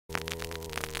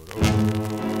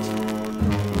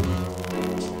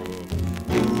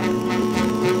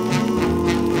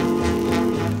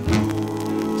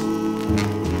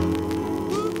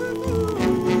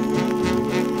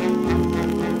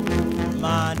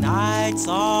nights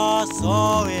are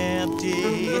so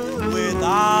empty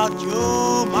without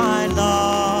you, my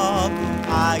love.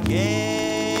 I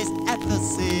gaze at the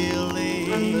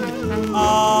ceiling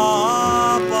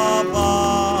up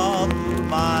above.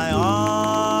 My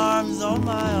arms, oh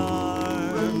my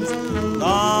arms,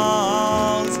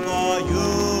 longs for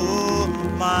you,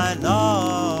 my love.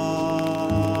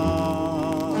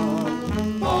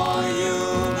 For you,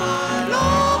 my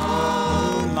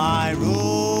love. My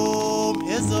room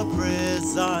is a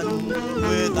prison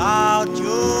without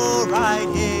you right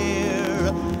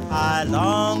here. I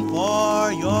long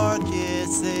for your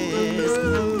kisses,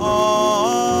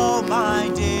 oh my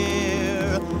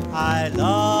dear. I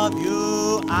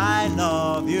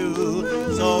love you,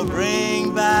 so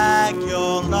bring back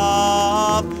your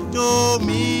love to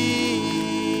me.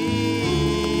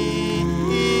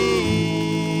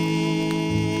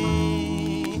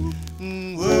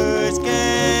 Words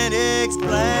can't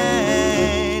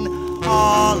explain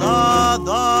all of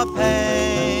the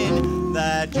pain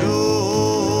that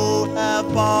you have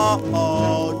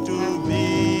brought to me.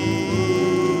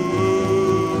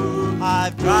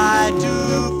 I've tried to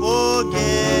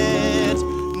forget,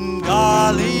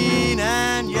 darling,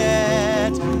 and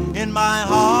yet in my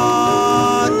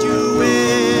heart you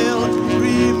will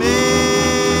remain.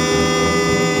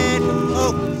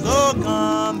 Oh, so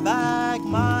come back,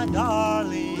 my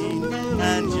darling,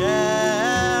 and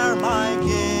share my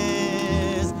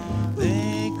kiss.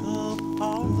 Think of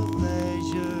all the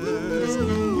pleasures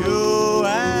you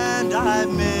and I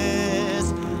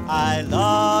miss. I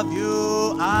love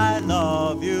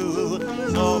you,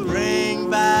 so bring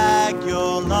back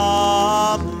your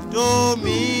love to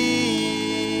me.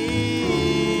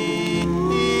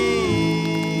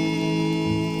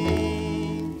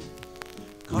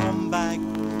 Come back,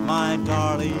 my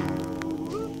darling,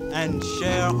 and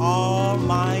share all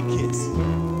my kiss.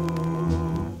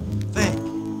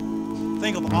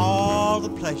 Think of all the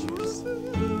pleasures,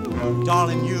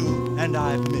 darling, you and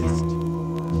I've missed.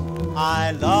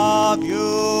 I love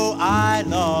you,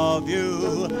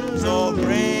 so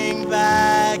bring